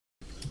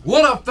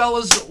What up,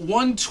 fellas?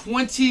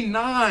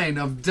 129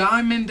 of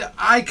Diamond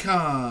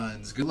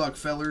Icons. Good luck,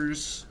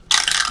 fellers.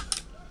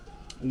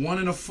 1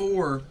 and a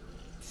 4.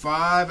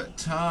 5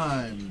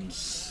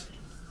 times.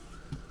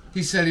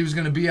 He said he was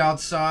going to be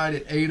outside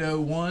at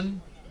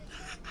 8:01.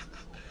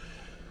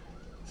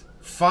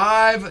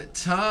 5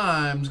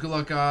 times. Good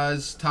luck,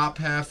 guys. Top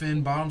half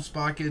in. Bottom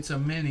spot gets a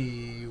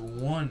mini.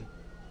 1.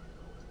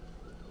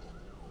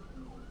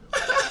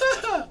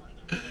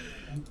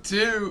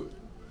 2,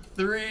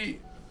 3,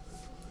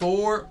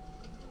 4,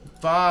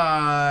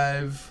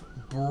 5.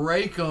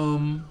 Break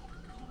 'em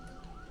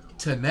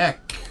to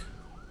neck.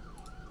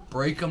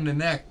 Break 'em to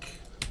neck.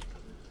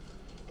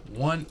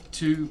 1,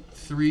 2,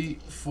 3,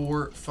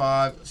 4,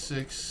 5,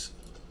 6,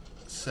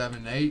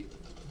 7, 8.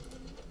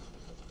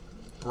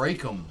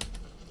 Break 'em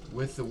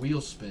with the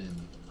wheel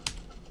spin.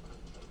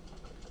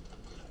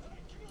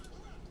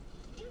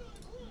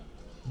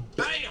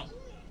 Bam!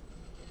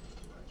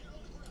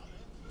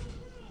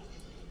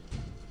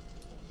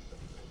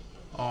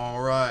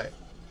 All right.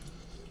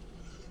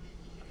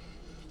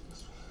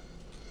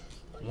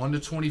 1 to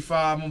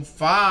 25 on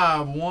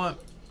 5. 1,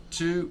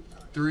 2,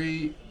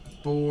 3,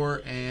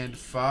 4, and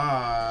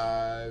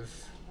 5.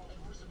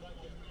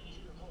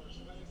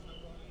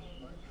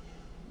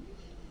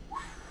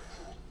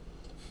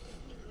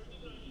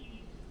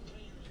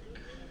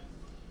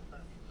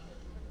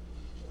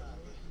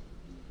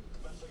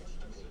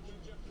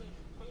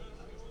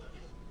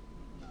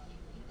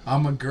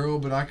 I'm a girl,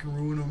 but I can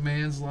ruin a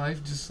man's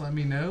life. Just let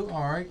me know.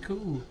 All right,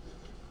 cool.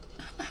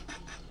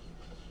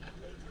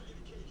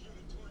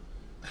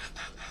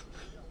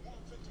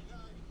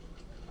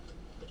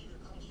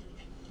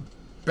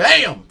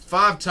 Bam!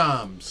 5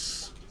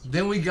 times.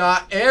 Then we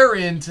got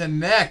Aaron to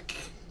neck.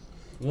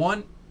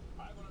 1,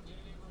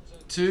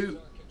 2.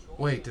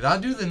 Wait, did I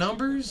do the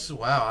numbers?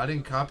 Wow, I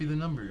didn't copy the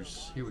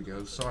numbers. Here we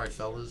go. Sorry,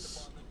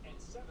 fellas.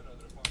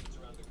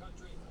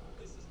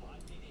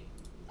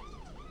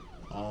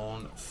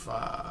 On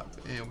 5.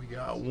 And we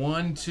got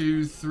 1,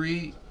 2,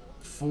 3,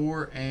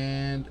 4,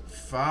 and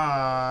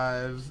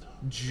 5.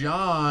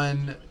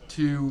 John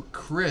to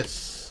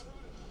Chris.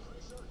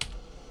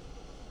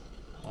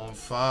 On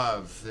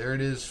 5. There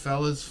it is,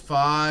 fellas.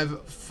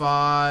 5,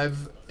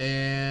 5,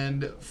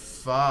 and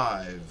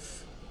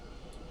 5.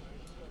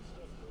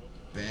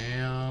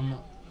 Bam.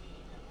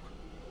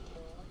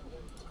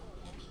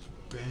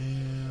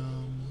 Bam.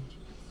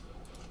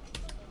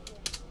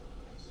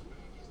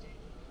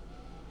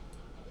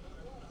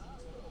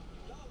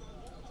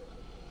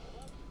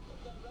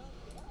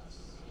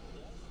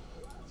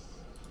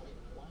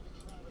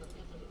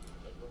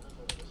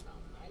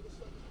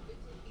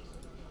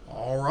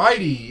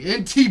 Alrighty,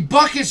 NT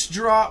Buckets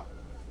drop.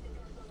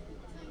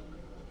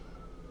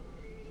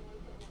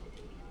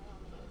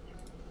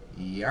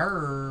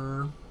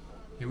 Yarr.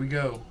 Here we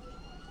go.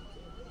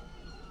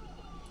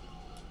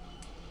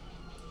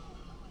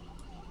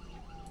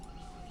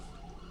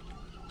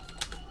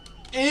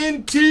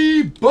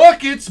 NT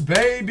Buckets,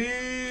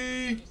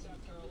 baby.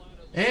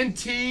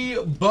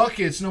 NT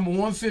Buckets, number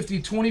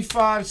 150,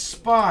 25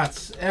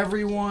 spots.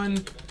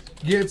 Everyone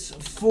gets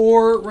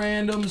 4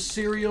 random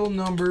serial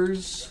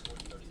numbers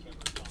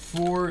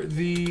for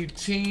the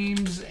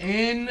teams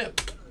in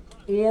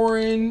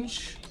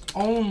orange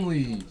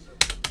only.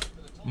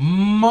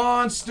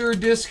 Monster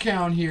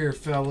discount here,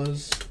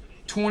 fellas.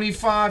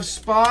 25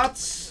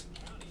 spots.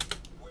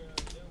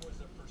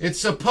 It's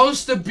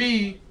supposed to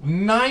be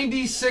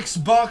 96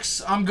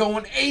 bucks. I'm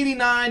going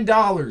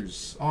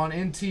 $89 on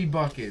NT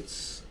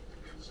Buckets.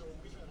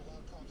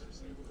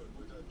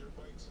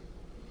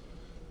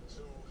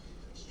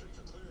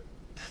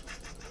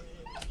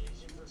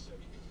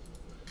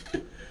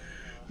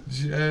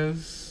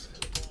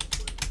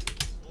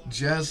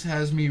 Jess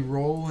has me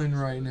rolling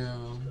right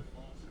now.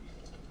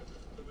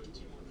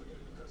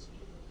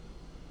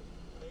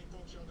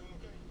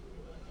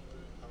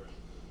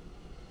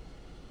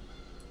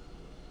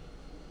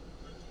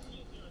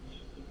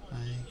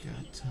 I ain't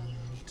got time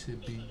to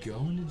be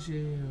going to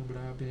jail, but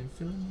I've been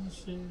feeling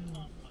myself.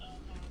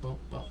 Boom,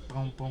 boom,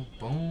 boom, boom,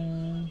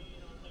 boom.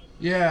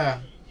 Yeah.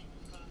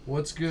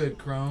 What's good,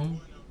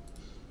 Chrome?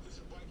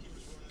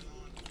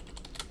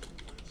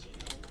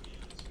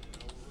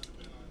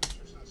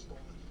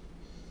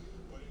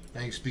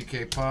 Thanks,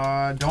 BK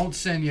Pod. Don't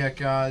send yet,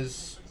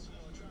 guys.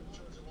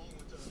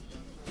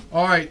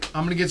 Alright,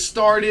 I'm going to get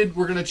started.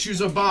 We're going to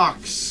choose a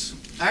box.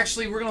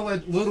 Actually, we're going to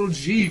let Little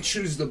G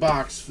choose the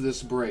box for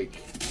this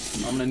break.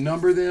 I'm going to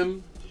number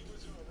them.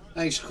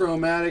 Thanks,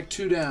 Chromatic.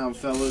 2 down,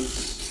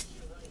 fellas.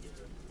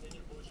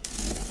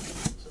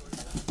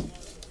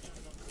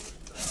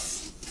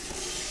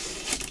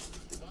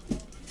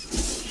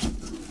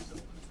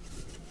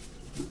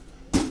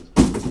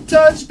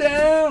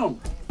 Touchdown!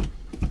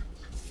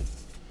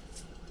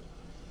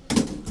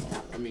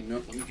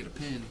 Let me get a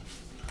pen.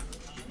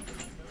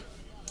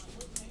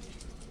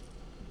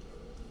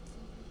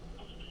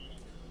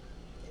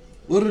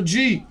 Little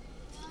G,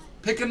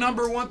 pick a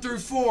number 1 through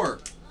 4.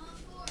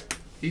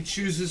 He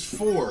chooses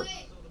 4.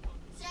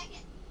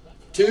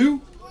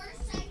 2?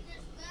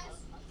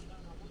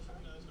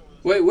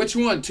 Wait, which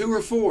one? 2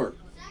 or 4?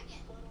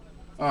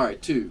 All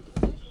right, 2.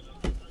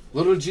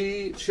 Little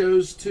G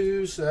chose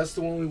 2, so that's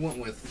the one we went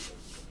with.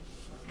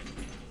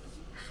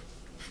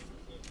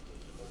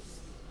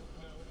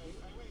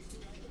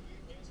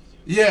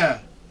 Yeah.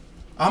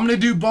 I'm going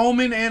to do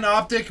Bowman and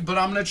Optic, but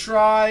I'm going to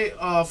try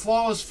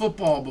Flawless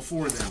Football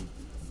before then.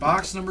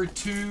 Box number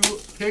 2,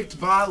 picked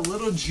by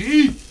Little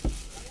G.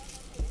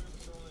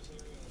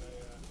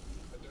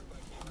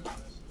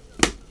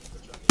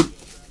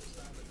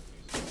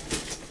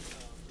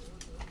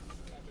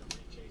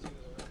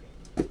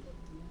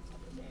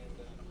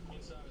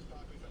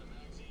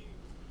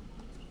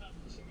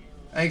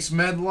 Thanks,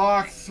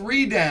 Medlock.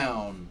 3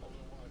 down.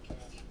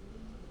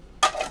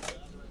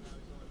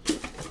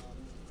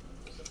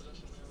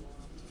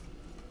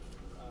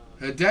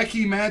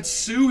 Hideki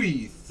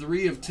Matsui,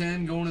 3 of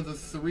 10, going to the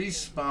 3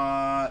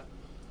 spot.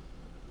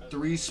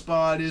 3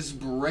 spot is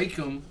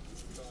Breakum.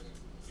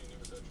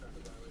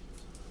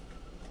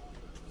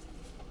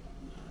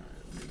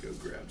 Let me go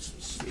grab some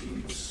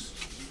sleeves.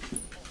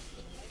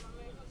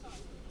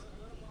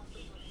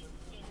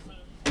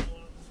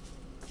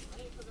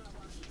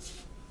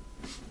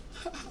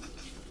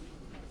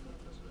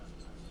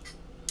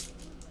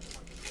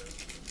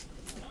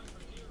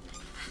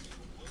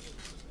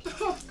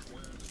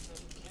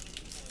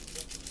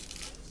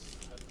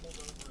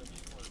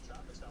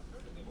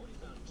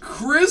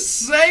 Chris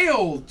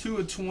Sale, 2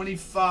 of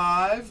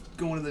 25,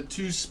 going to the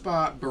 2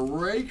 spot.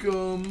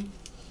 Breakum.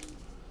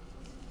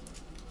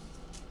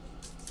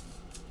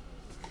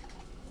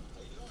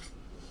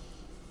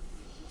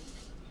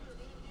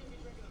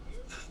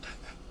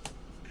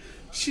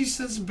 She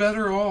says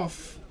better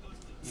off.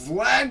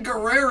 Vlad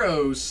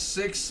Guerrero,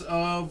 6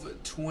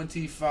 of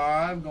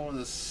 25, going to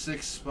the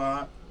 6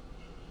 spot.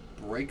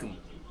 Breakum.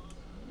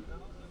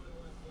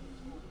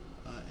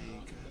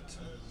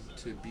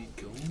 To be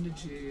going to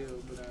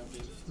jail, but I've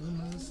been for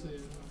myself.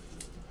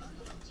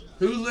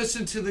 Who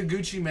listened to the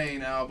Gucci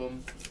Mane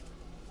album?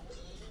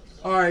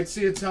 Alright,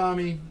 see you,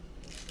 Tommy.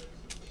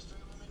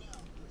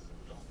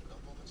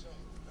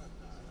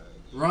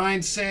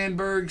 Ryan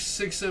Sandberg,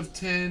 6 of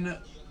 10,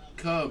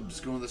 Cubs,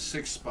 going to the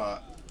 6th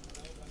spot.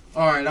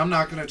 Alright, I'm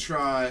not going to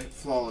try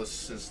Flawless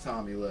since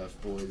Tommy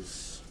left,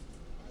 boys.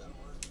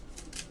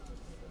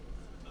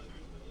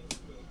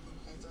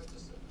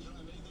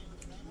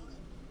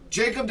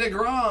 Jacob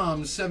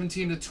deGrom,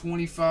 17 to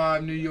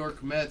 25, New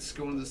York Mets,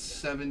 going to the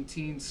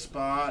 17th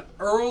spot.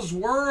 Earl's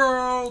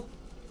World.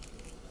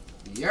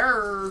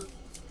 Yeah.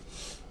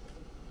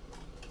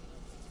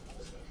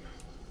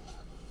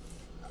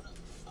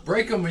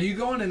 Breakum, are you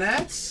going to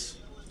Nats?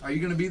 Are you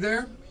going to be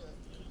there?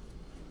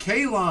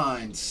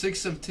 K-Line,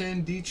 6 of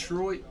 10,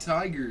 Detroit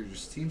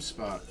Tigers, team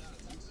spot.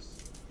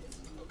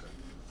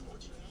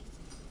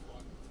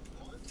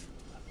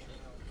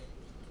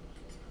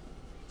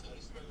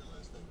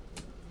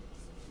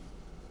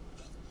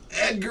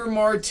 Edgar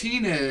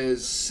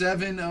Martinez,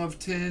 7 of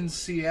 10,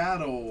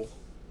 Seattle.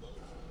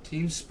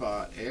 Team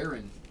spot,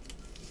 Aaron.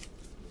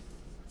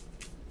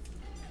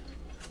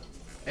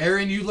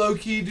 Aaron, you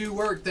low-key do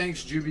work.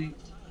 Thanks, Juby.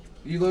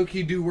 You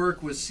low-key do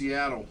work with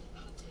Seattle.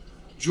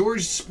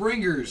 George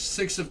Springer,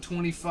 6 of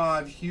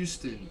 25,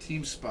 Houston.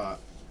 Team spot.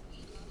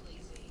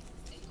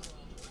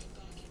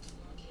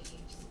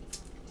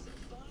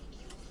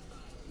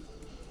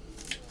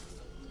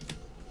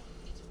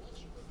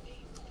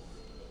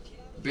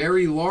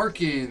 Barry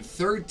Larkin,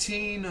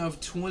 13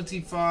 of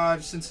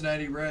 25,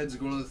 Cincinnati Reds,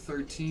 going to the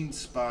 13th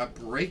spot.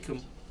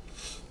 Breakum.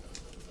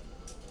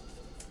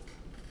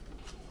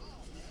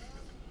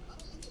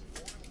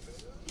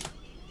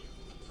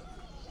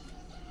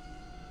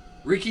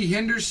 Ricky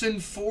Henderson,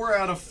 4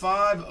 out of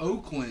 5,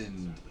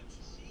 Oakland.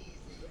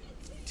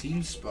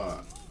 Team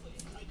spot.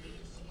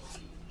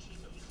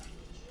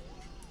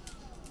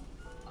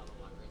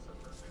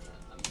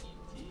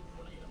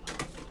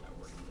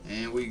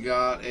 And we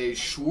got a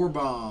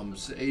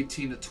Schwarbombs,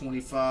 18 to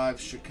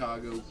 25,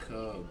 Chicago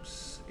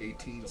Cubs,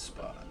 18th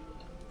spot.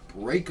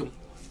 Breakum.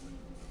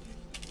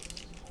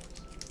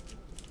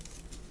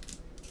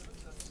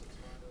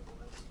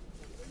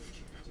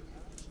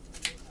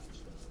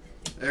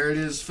 There it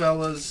is,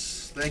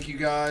 fellas. Thank you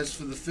guys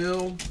for the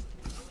fill.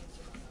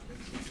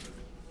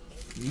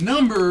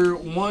 Number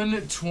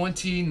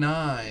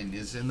 129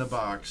 is in the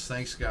box.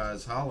 Thanks,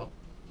 guys. Holla.